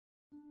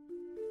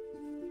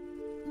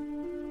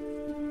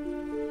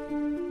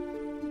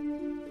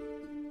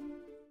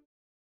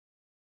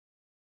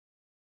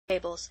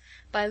Gables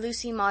by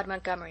Lucy Maud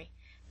Montgomery.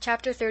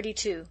 Chapter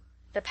 32.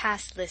 The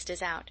Pass List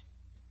is Out.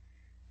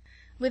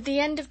 With the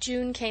end of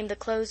June came the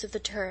close of the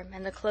term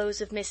and the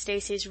close of Miss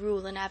Stacy's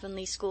rule in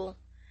Avonlea school.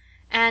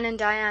 Anne and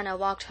Diana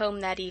walked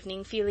home that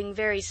evening feeling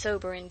very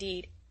sober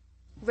indeed.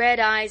 Red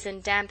eyes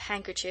and damp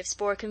handkerchiefs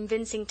bore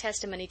convincing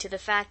testimony to the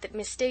fact that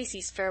Miss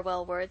Stacy's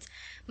farewell words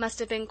must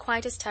have been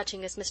quite as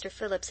touching as Mr.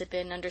 Phillips had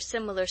been under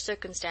similar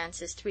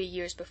circumstances 3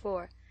 years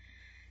before.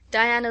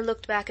 Diana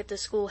looked back at the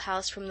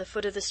schoolhouse from the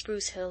foot of the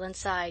spruce hill and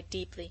sighed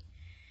deeply.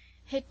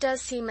 "It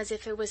does seem as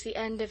if it was the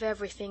end of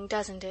everything,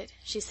 doesn't it?"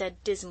 she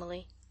said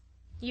dismally.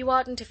 "You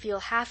oughtn't to feel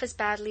half as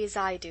badly as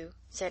I do,"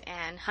 said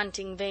Anne,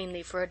 hunting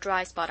vainly for a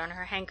dry spot on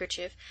her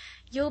handkerchief.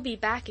 "You'll be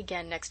back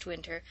again next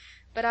winter,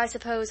 but I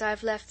suppose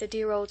I've left the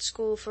dear old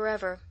school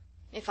forever.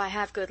 If I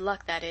have good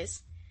luck, that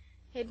is.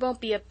 It won't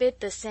be a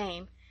bit the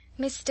same.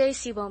 Miss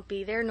Stacy won't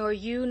be there, nor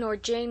you, nor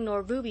Jane,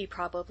 nor Ruby,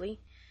 probably.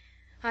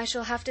 I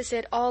shall have to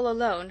sit all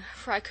alone,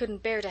 for I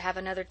couldn't bear to have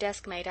another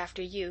desk-mate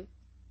after you.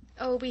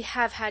 Oh, we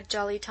have had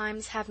jolly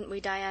times, haven't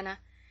we, Diana?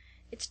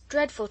 It's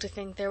dreadful to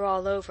think they're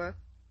all over."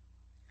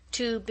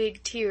 2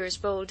 big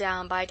tears rolled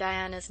down by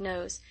Diana's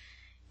nose.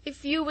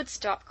 "If you would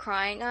stop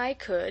crying, I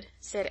could,"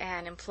 said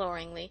Anne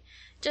imploringly.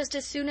 "Just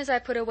as soon as I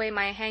put away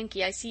my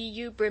hanky I see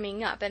you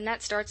brimming up, and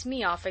that starts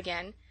me off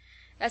again.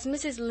 As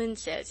Mrs. Lynde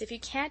says, if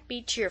you can't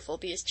be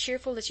as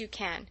cheerful as you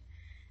can.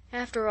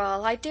 After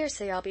all, I dare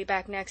say I'll be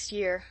back next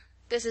year.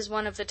 This is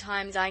one of the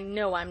times I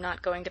know I'm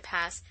not going to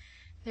pass.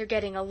 They're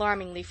getting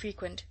alarmingly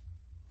frequent."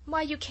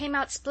 "Why, you came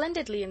out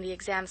splendidly in the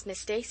exams Miss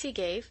Stacy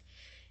gave."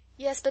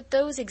 "Yes, but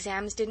those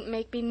exams didn't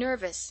make me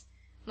nervous.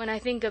 When I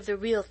think of the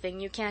real thing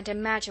you can't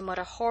imagine what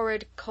a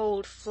horrid,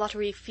 cold,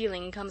 fluttery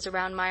feeling comes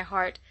around my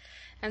heart.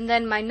 And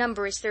then my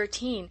number is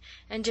 13,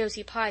 and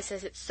Josie Pye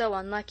says it's so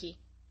unlucky.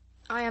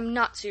 I am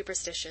not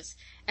superstitious,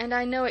 and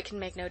I know it can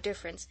make no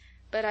difference,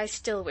 but I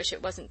still wish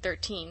it wasn't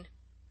 13.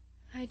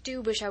 "I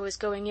do wish I was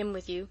going in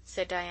with you,"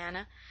 said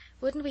Diana.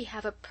 "Wouldn't we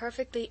have a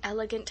perfectly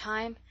elegant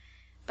time?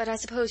 But I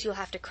suppose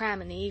you'll have to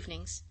cram in the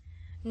evenings."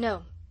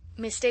 "No.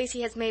 Miss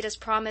Stacy has made us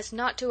promise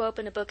not to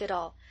open a book at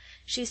all.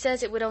 She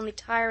says it would only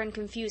tire and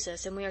confuse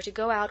us, and we are to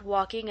go out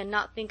walking and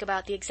not think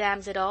about the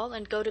exams at all,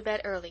 and go to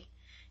bed early.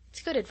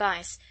 It's good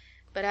advice,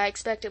 but I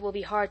expect it will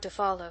be hard to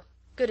follow.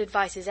 Good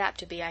advice is apt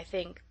to be, I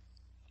think.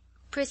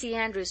 Prissy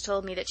Andrews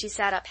told me that she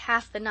sat up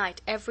half the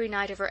night every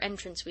night of her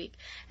entrance week,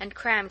 and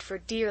crammed for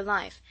dear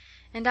life,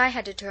 and I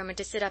had determined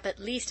to sit up at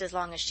least as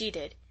long as she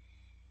did.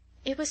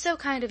 It was so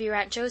kind of your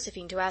Aunt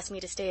Josephine to ask me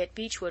to stay at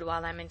Beechwood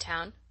while I'm in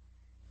town.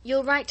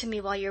 You'll write to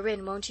me while you're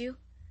in, won't you?"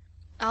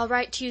 "I'll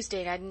write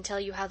Tuesday night and tell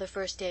you how the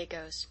first day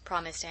goes,"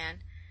 promised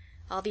Anne.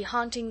 "I'll be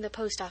haunting the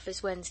post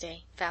office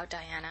Wednesday," vowed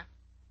Diana.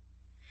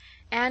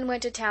 Anne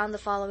went to town the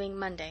following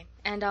Monday,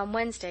 and on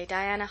Wednesday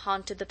Diana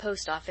haunted the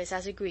post office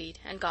as agreed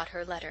and got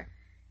her letter.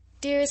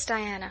 "Dearest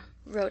Diana,"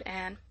 wrote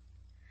Anne,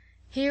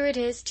 "here it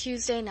is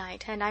Tuesday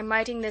night, and I'm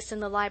writing this in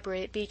the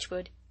library at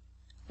Beechwood.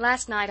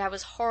 Last night I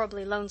was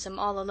horribly lonesome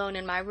all alone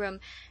in my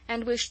room,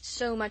 and wished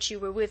so much you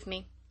were with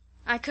me.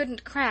 I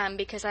couldn't cram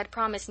because I'd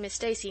promised Miss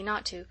Stacy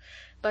not to,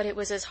 but it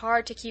was as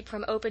hard to keep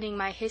from opening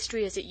my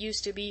history as it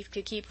used to be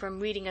to keep from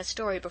reading a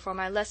story before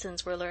my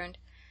lessons were learned.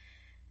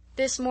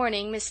 This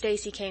morning Miss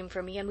Stacy came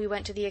for me, and we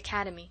went to the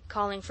academy,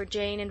 calling for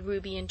Jane and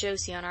Ruby and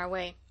Josie on our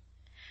way.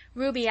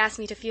 Ruby asked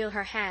me to feel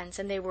her hands,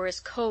 and they were as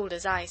cold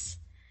as ice.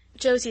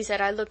 Josie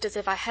said I looked as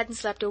if I hadn't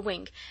slept a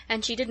wink,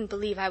 and she didn't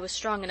believe I was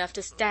strong enough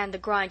to stand the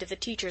grind of the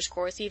teacher's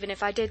course even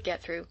if I did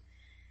get through.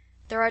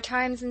 There are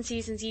times and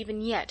seasons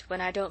even yet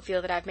when I don't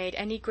feel that I've made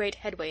any great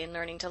headway in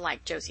learning to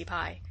like Josie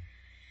Pye.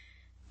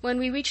 When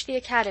we reached the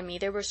academy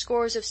there were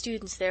scores of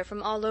students there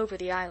from all over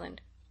the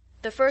island.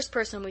 The first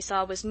person we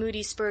saw was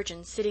Moody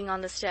Spurgeon, sitting on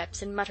the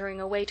steps and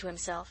muttering away to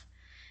himself.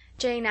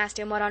 Jane asked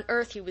him what on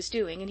earth he was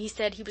doing, and he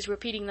said he was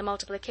repeating the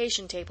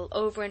multiplication table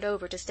over and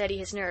over to steady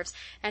his nerves,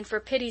 and for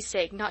pity's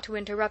sake not to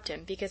interrupt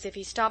him, because if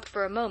he stopped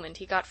for a moment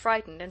he got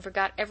frightened and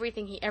forgot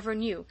everything he ever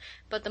knew,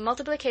 but the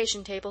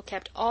multiplication table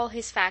kept all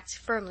his facts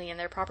firmly in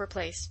their proper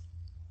place.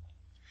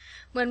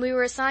 When we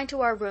were assigned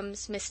to our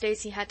rooms, Miss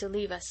Stacy had to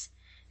leave us.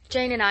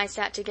 Jane and I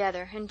sat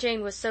together, and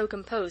Jane was so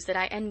composed that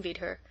I envied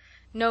her.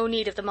 No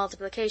need of the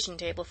multiplication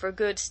table for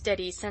good,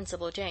 steady,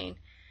 sensible Jane.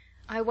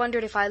 I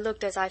wondered if I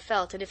looked as I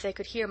felt, and if they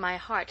could hear my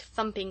heart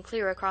thumping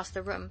clear across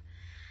the room.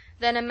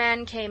 Then a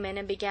man came in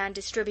and began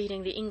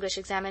distributing the English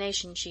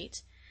examination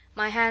sheets.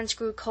 My hands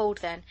grew cold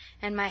then,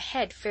 and my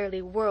head fairly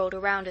whirled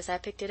around as I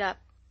picked it up.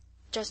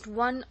 Just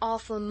one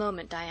awful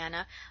moment,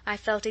 Diana, I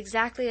felt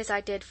exactly as I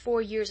did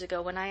 4 years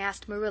ago when I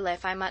asked Marilla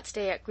if I might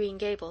stay at Green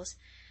Gables.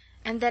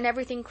 And then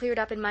everything cleared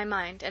up in my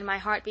mind, and my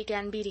heart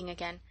began beating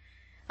again.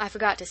 I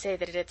forgot to say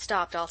that it had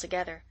stopped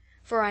altogether,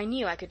 for I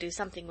knew I could do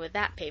something with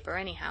that paper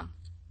anyhow.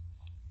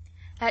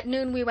 At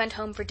noon we went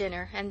home for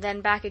dinner, and then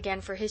back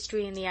again for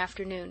history in the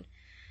afternoon.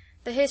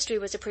 The history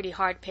was a pretty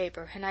hard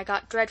paper, and I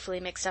got dreadfully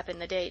mixed up in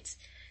the dates.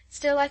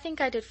 Still, I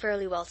think I did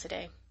fairly well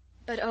today.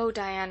 But oh,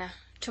 Diana,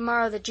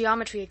 tomorrow the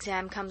geometry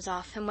exam comes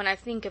off, and when I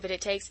think of it,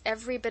 it takes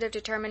every bit of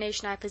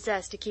determination I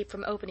possess to keep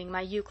from opening my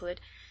Euclid.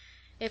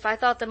 If I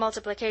thought the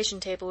multiplication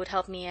table would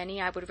help me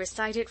any, I would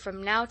recite it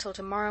from now till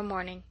tomorrow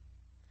morning.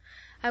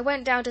 I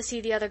went down to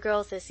see the other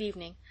girls this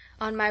evening.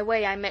 On my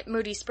way I met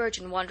Moody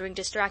Spurgeon wandering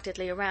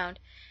distractedly around.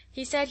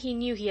 He said he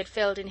knew he had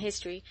failed in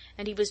history,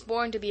 and he was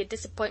born to be a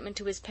disappointment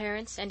to his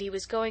parents, and he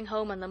was going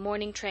home on the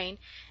morning train,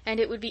 and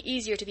it would be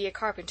easier to be a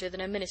carpenter than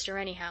a minister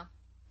anyhow.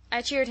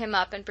 I cheered him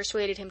up and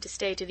persuaded him to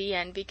stay to the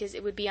end, because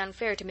it would be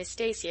unfair to Miss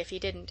Stacy if he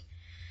didn't.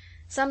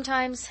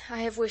 Sometimes I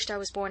have wished I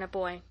was born a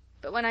boy,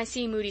 but when I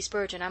see Moody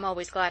Spurgeon I'm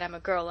always glad I'm a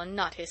girl and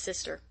not his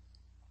sister.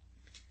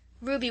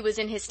 Ruby was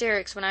in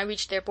hysterics when I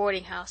reached their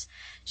boarding-house.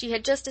 She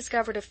had just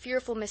discovered a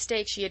fearful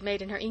mistake she had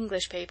made in her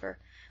English paper.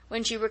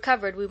 When she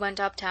recovered we went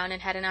uptown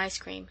and had an ice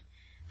cream.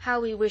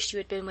 How we wished you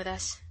had been with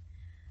us.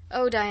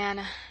 Oh,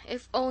 Diana,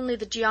 if only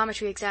the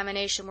geometry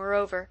examination were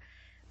over.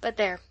 But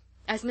there,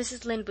 as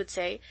Mrs. Lynde would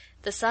say,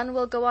 the sun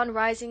will go on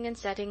rising and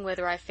setting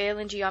whether I fail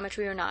in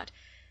geometry or not.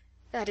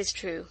 That is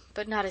true,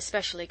 but not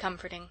especially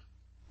comforting.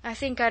 I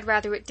think I'd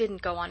rather it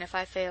didn't go on if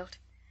I failed.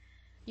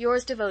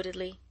 Yours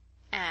devotedly,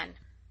 Anne.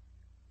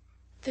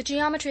 The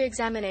geometry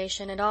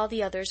examination and all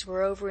the others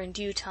were over in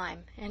due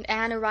time, and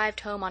Anne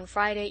arrived home on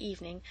Friday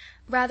evening,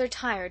 rather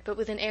tired but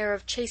with an air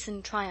of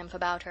chastened triumph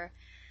about her.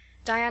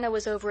 Diana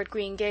was over at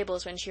Green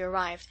Gables when she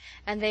arrived,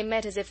 and they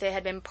met as if they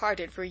had been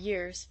parted for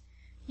years.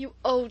 "You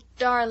old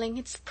darling,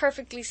 it's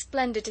perfectly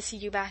splendid to see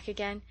you back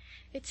again.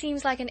 It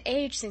seems like an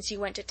age since you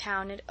went to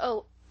town, and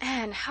oh,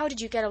 Anne, how did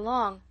you get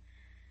along?"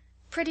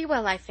 "Pretty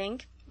well, I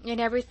think, in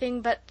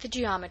everything but the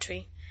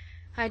geometry.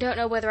 I don't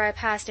know whether I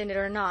passed in it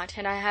or not,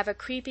 and I have a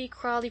creepy,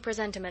 crawly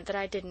presentiment that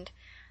I didn't.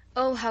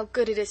 Oh, how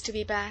good it is to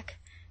be back!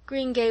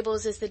 Green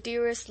Gables is the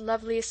dearest,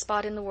 loveliest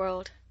spot in the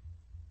world."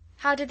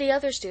 "How did the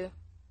others do?"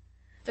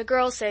 "The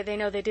girls say they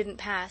know they didn't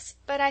pass,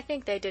 but I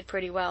think they did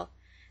pretty well.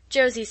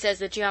 Josie says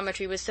the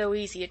geometry was so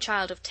easy a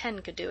child of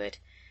 10 could do it.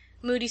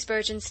 Moody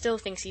Spurgeon still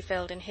thinks he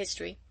failed in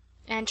history,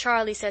 and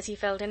Charlie says he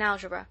failed in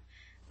algebra.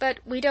 But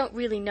we don't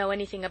really know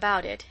anything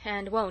about it,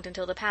 and won't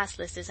until the pass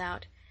list is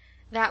out.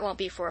 That won't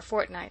be for a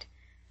fortnight.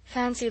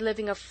 Fancy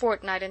living a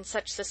fortnight in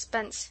such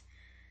suspense.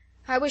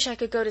 I wish I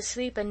could go to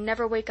sleep and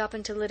never wake up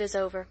until it is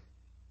over."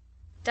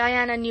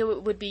 Diana knew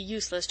it would be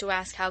useless to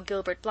ask how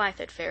Gilbert Blythe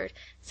had fared,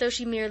 so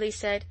she merely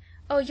said,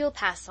 "Oh, you'll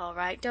pass all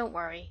right, don't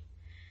worry."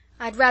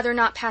 "I'd rather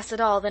not pass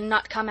at all than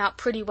not come out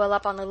pretty well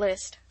up on the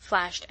list,"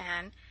 flashed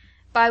Anne,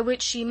 by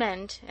which she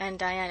meant, and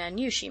Diana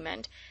knew she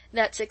meant,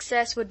 that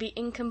success would be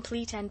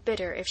incomplete and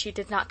bitter if she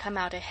did not come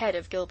out ahead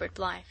of Gilbert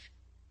Blythe.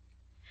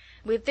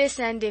 With this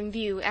end in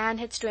view Anne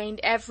had strained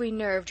every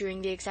nerve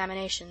during the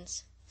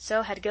examinations.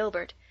 So had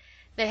Gilbert.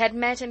 They had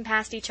met and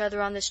passed each other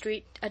on the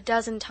street a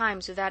dozen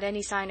times without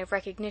any sign of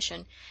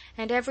recognition,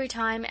 and every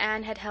time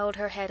Anne had held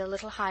her head a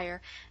little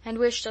higher, and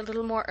wished a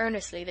little more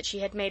earnestly that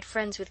she had made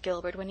friends with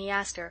Gilbert when he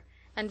asked her,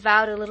 and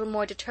vowed a little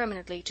more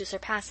determinedly to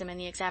surpass him in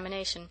the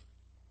examination.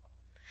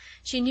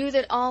 She knew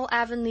that all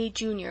Avonlea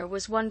Junior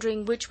was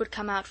wondering which would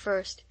come out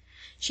first.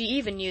 She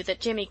even knew that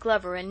Jimmy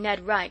Glover and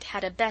Ned Wright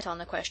had a bet on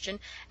the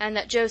question, and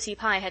that Josie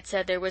Pye had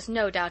said there was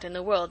no doubt in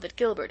the world that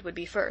Gilbert would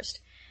be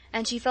first,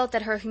 and she felt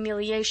that her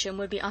humiliation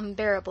would be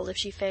unbearable if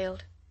she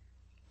failed.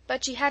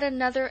 But she had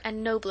another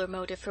and nobler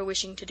motive for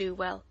wishing to do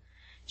well.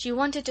 She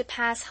wanted to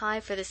pass high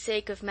for the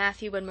sake of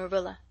Matthew and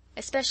Marilla,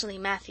 especially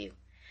Matthew.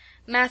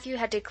 Matthew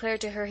had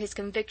declared to her his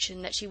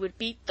conviction that she would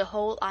beat the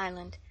whole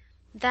island.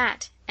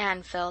 That,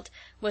 Anne felt,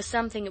 was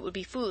something it would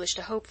be foolish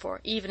to hope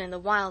for, even in the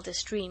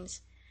wildest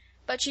dreams.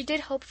 But she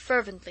did hope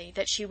fervently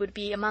that she would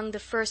be among the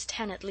first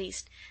 10 at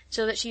least,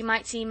 so that she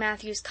might see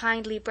Matthew's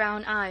kindly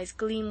brown eyes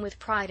gleam with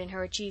pride in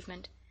her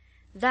achievement.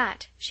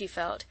 That, she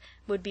felt,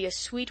 would be a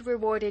sweet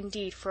reward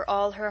indeed for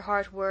all her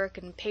hard work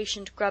and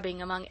patient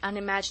grubbing among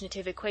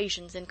unimaginative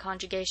equations and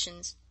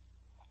conjugations.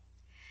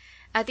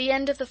 At the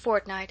end of the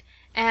fortnight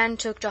Anne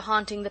took to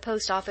haunting the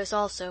post office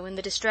also, in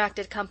the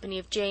distracted company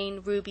of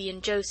Jane, Ruby,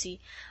 and Josie,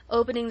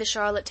 opening the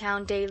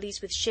Charlottetown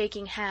dailies with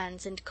shaking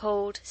hands and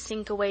cold,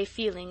 sink-away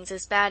feelings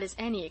as bad as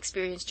any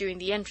experienced during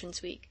the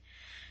entrance week.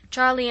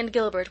 Charlie and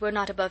Gilbert were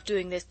not above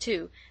doing this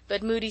too,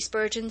 but Moody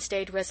Spurgeon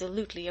stayed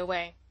resolutely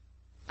away.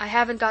 "I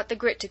haven't got the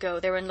grit to go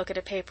there and look at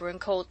a paper in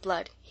cold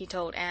blood," he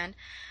told Anne.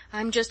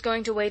 "I'm just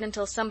going to wait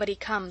until somebody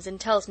comes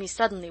and tells me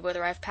suddenly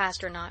whether I've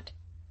passed or not."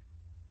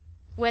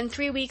 When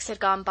 3 weeks had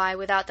gone by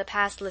without the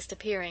pass list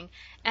appearing,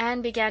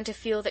 Anne began to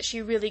feel that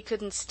she really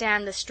couldn't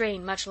stand the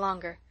strain much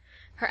longer.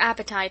 Her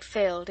appetite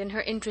failed, and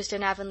her interest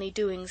in Avonlea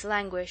doings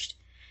languished.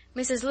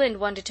 Mrs. Lynde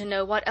wanted to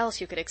know what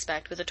else you could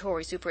expect with a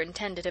Tory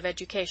superintendent of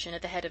education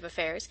at the head of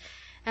affairs,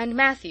 and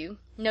Matthew,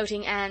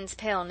 noting Anne's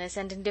paleness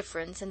and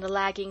indifference and the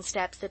lagging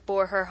steps that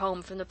bore her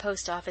home from the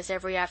post office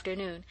every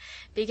afternoon,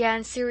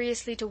 began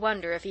seriously to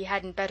wonder if he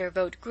hadn't better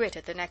vote Grit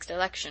at the next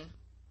election.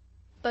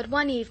 But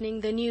one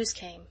evening the news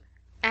came.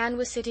 Anne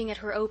was sitting at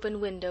her open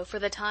window, for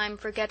the time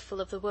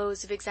forgetful of the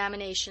woes of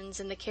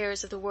examinations and the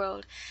cares of the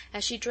world,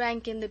 as she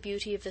drank in the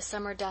beauty of the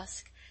summer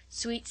dusk,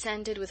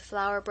 sweet-scented with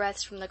flower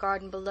breaths from the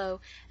garden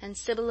below, and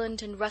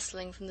sibilant and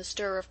rustling from the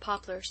stir of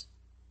poplars.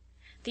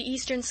 The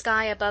eastern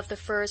sky above the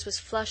firs was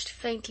flushed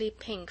faintly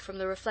pink from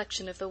the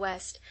reflection of the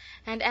west,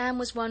 and Anne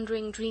was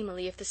wondering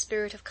dreamily if the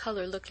spirit of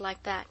color looked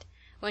like that,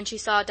 when she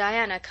saw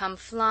Diana come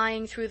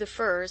flying through the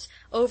firs,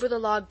 over the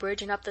log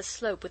bridge and up the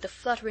slope with a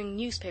fluttering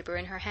newspaper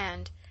in her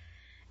hand.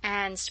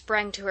 Anne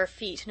sprang to her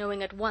feet,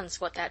 knowing at once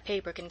what that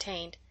paper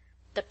contained.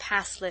 The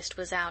pass list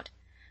was out.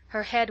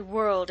 Her head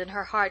whirled and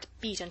her heart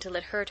beat until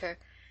it hurt her.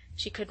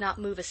 She could not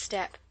move a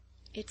step.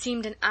 It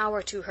seemed an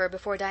hour to her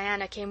before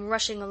Diana came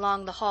rushing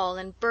along the hall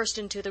and burst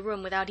into the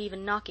room without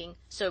even knocking,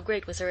 so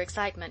great was her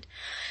excitement.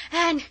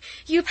 "Anne,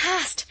 you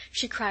passed!"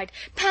 she cried.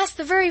 "Passed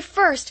the very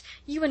first!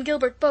 You and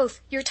Gilbert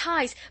both. Your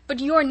ties, but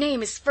your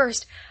name is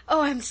first.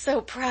 Oh, I'm so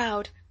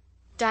proud!"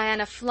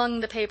 Diana flung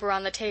the paper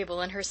on the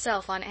table and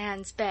herself on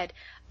Anne's bed,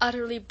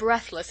 utterly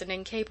breathless and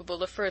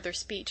incapable of further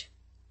speech.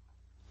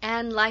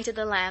 Anne lighted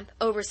the lamp,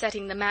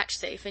 oversetting the match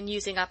safe and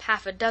using up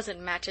half a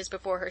dozen matches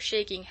before her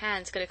shaking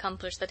hands could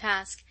accomplish the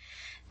task.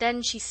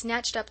 Then she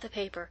snatched up the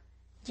paper.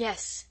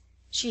 Yes,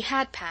 she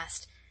had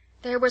passed.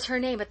 There was her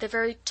name at the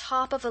very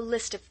top of a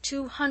list of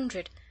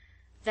 200.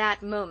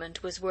 That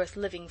moment was worth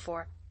living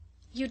for.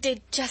 "You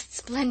did just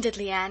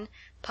splendidly, Anne,"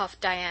 puffed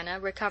Diana,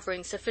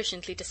 recovering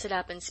sufficiently to sit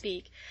up and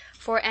speak,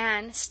 for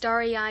Anne,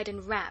 starry-eyed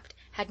and rapt,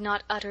 had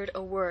not uttered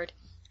a word.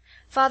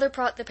 "Father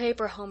brought the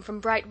paper home from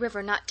Bright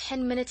River not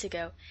 10 minutes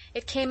ago.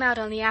 It came out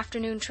on the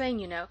afternoon train,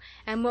 you know,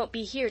 and won't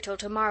be here till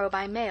tomorrow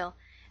by mail.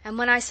 And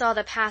when I saw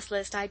the pass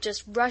list I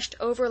just rushed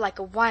over like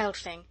a wild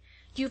thing.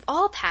 You've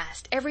all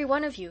passed, every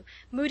one of you,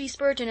 Moody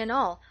Spurgeon and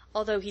all,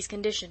 although he's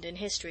conditioned in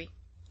history.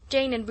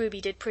 Jane and Ruby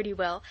did pretty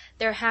well,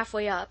 they're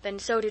halfway up, and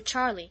so did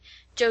Charlie.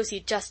 Josie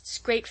just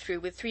scraped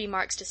through with 3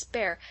 marks to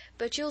spare,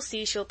 but you'll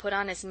see she'll put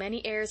on as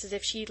many airs as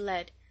if she'd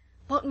led.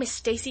 Won't Miss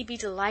Stacy be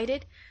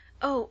delighted?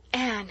 Oh,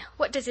 Anne,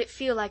 what does it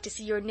feel like to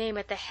see your name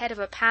at the head of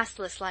a pass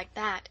list like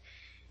that?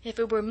 If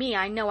it were me,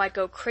 I know I'd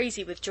go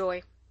crazy with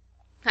joy.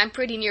 I'm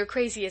pretty near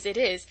crazy as it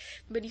is,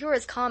 but you're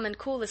as calm and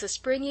cool as a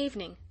spring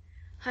evening."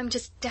 "I'm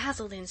just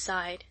dazzled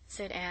inside,"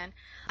 said Anne.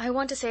 "I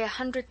want to say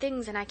 100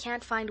 things, and I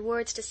can't find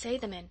words to say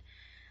them in.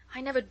 I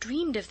never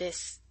dreamed of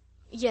this.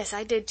 Yes,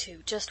 I did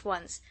too, just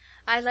once.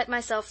 I let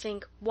myself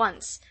think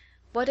once,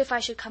 what if I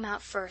should come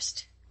out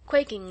first?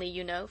 Quakingly,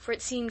 you know, for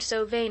it seemed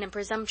so vain and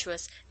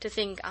presumptuous to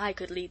think I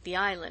could lead the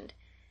island.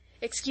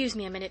 Excuse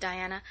me a minute,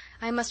 Diana.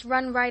 I must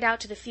run right out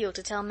to the field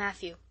to tell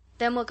Matthew.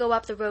 Then we'll go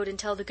up the road and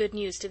tell the good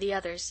news to the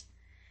others."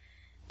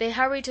 They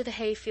hurried to the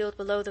hayfield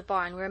below the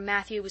barn where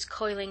Matthew was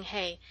coiling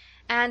hay,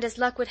 and, as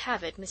luck would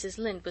have it, Mrs.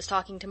 Lynde was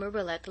talking to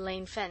Marilla at the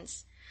lane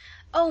fence.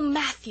 "Oh,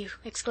 Matthew,"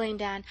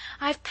 exclaimed Anne,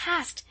 "I've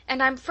passed,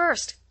 and I'm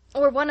first,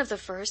 or one of the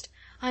first.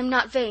 I'm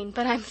not vain,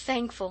 but I'm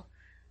thankful."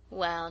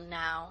 "Well,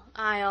 now,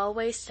 I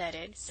always said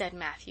it," said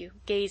Matthew,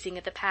 gazing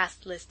at the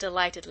pass list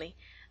delightedly.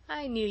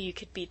 "I knew you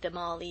could beat them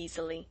all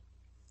easily."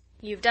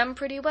 "You've done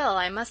pretty well,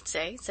 I must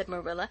say," said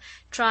Marilla,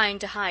 trying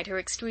to hide her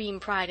extreme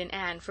pride in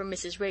Anne from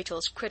Mrs.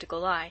 Rachel's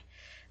critical eye.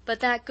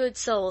 But that good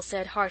soul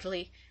said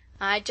heartily,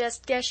 "I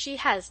just guess she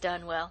has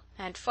done well,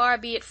 and far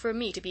be it from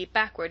me to be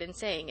backward in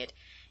saying it.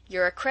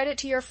 You're a credit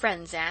to your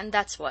friends, Anne,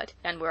 that's what,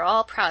 and we're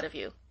all proud of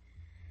you."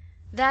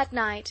 That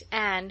night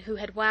Anne, who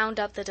had wound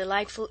up the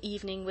delightful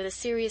evening with a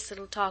serious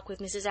little talk with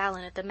Mrs.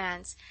 Allan at the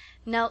manse,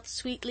 knelt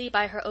sweetly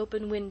by her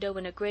open window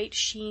in a great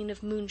sheen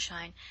of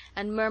moonshine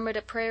and murmured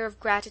a prayer of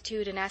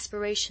gratitude and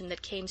aspiration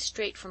that came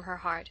straight from her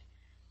heart.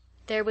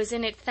 There was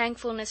in it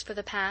thankfulness for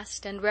the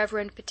past and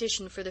reverent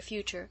petition for the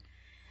future,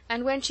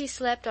 and when she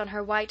slept on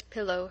her white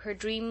pillow her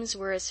dreams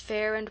were as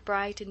fair and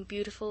bright and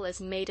beautiful as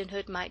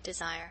maidenhood might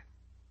desire.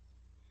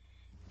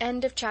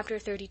 End of chapter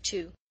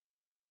 32.